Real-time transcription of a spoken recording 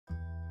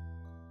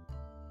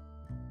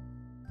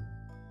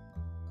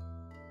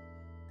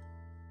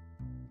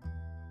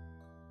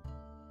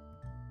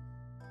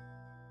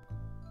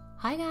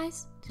Hi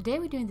guys, today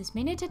we're doing this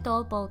miniature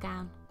doll ball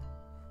gown.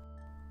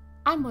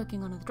 I'm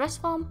working on a dress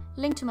form,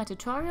 link to my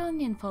tutorial in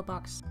the info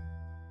box.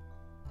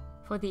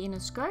 For the inner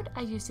skirt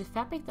I used a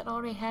fabric that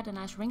already had a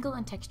nice wrinkle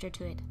and texture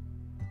to it.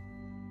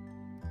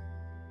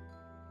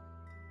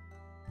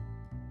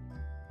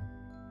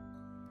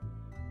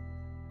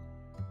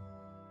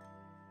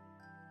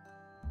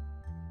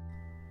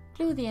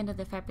 Glue the end of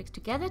the fabrics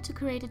together to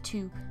create a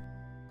tube.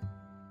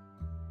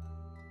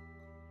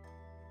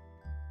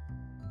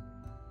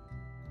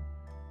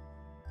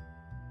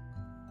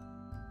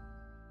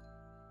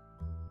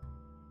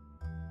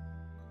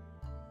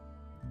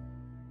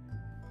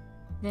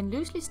 Then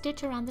loosely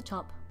stitch around the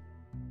top.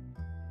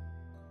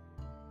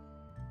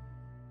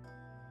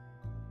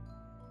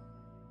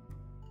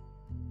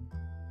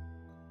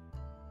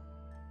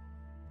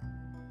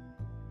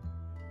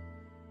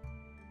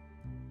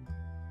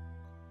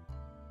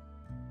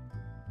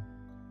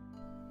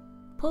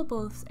 Pull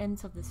both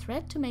ends of the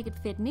thread to make it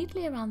fit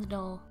neatly around the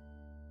doll.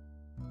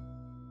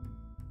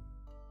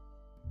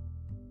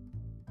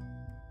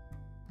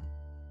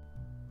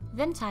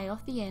 Then tie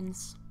off the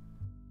ends.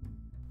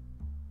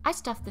 I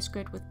stuffed the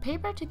skirt with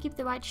paper to keep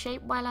the right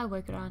shape while I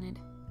worked on it.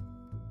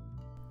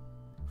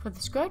 For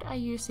the skirt I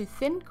used a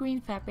thin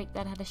green fabric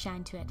that had a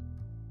shine to it.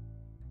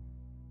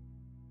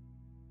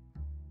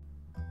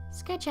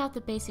 Sketch out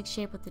the basic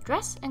shape of the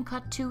dress and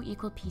cut 2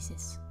 equal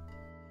pieces.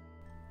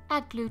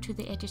 Add glue to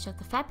the edges of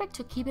the fabric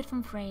to keep it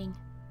from fraying.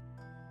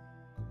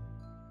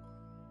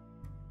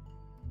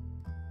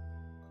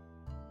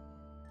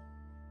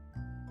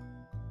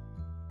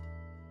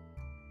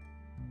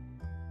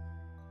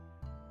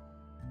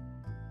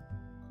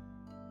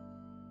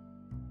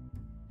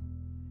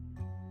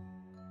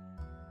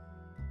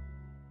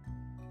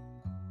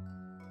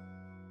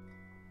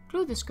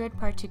 Glue the skirt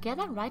part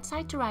together right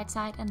side to right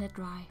side and let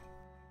dry.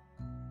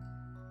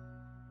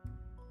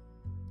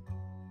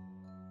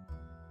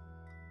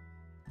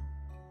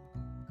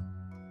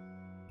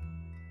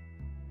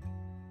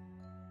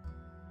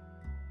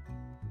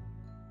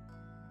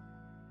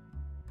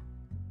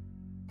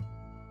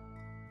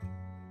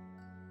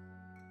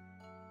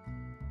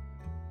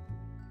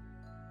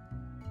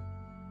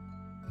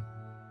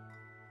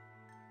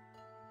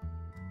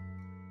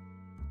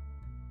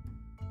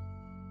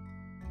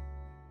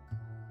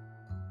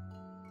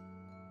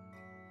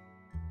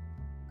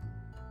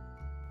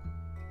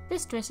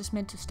 This dress is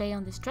meant to stay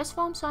on this dress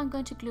form, so I'm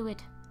going to glue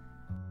it.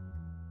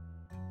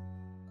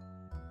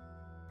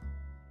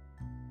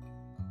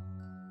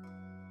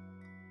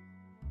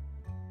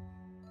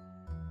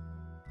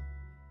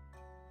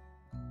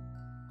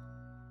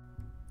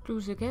 Glue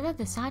together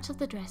the sides of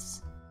the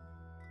dress.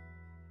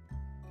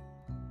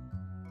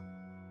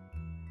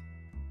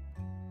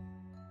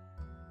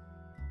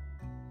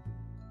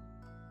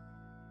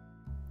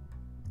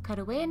 Cut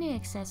away any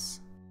excess.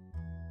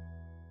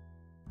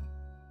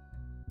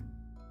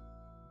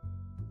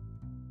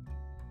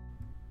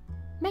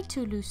 Make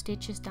 2 loose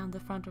stitches down the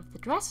front of the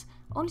dress,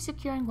 only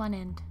securing one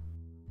end.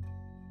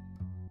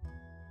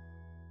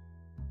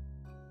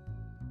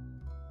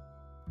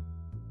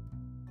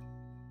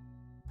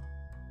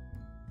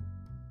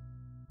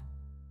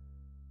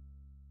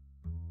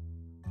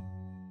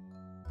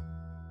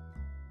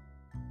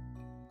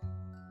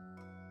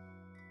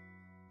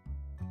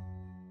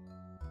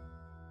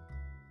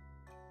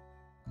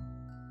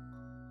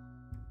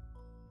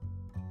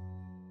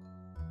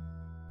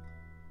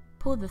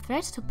 Pull the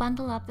threads to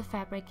bundle up the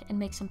fabric and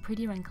make some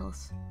pretty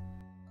wrinkles.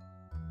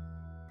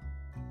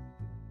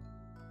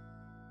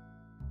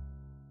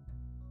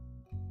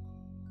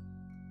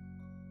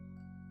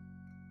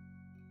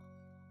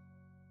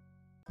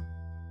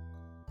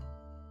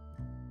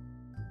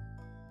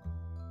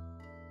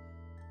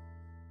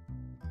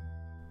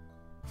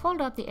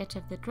 Fold up the edge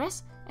of the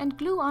dress and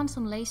glue on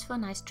some lace for a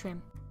nice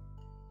trim.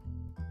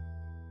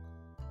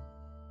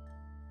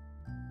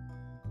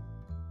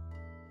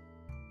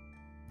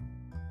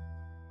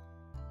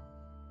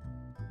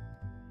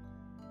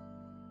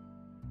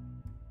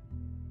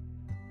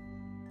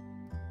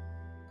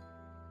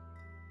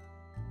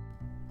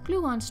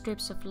 Glue on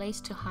strips of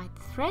lace to hide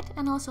the thread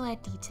and also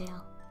add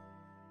detail.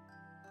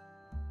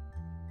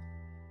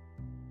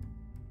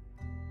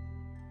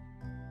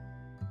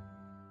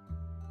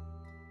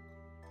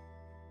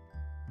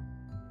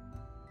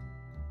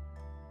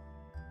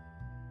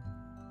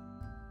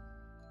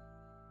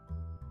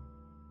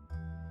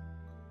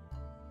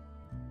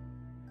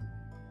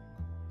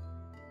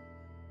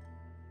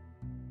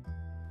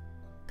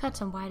 Cut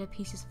some wider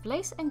pieces of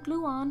lace and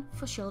glue on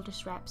for shoulder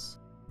straps.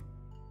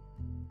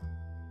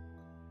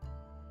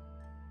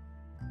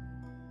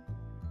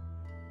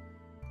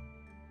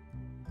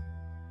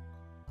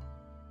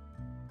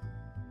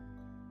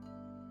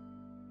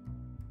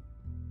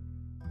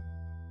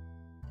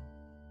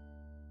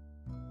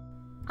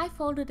 I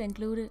folded and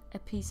glued a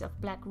piece of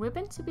black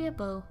ribbon to be a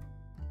bow.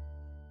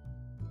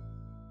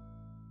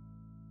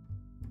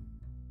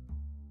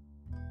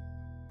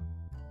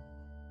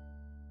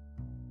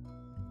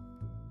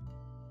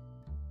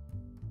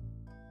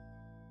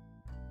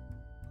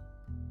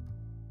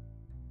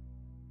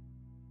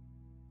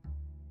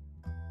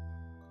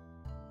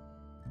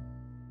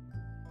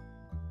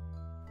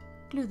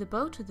 Glue the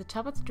bow to the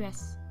top of the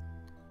dress.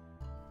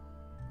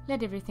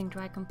 Let everything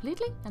dry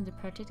completely and the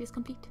project is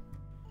complete.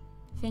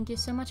 Thank you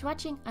so much for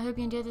watching. I hope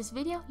you enjoyed this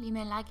video. Leave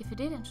me a like if you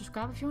did and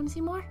subscribe if you want to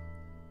see more.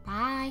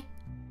 Bye!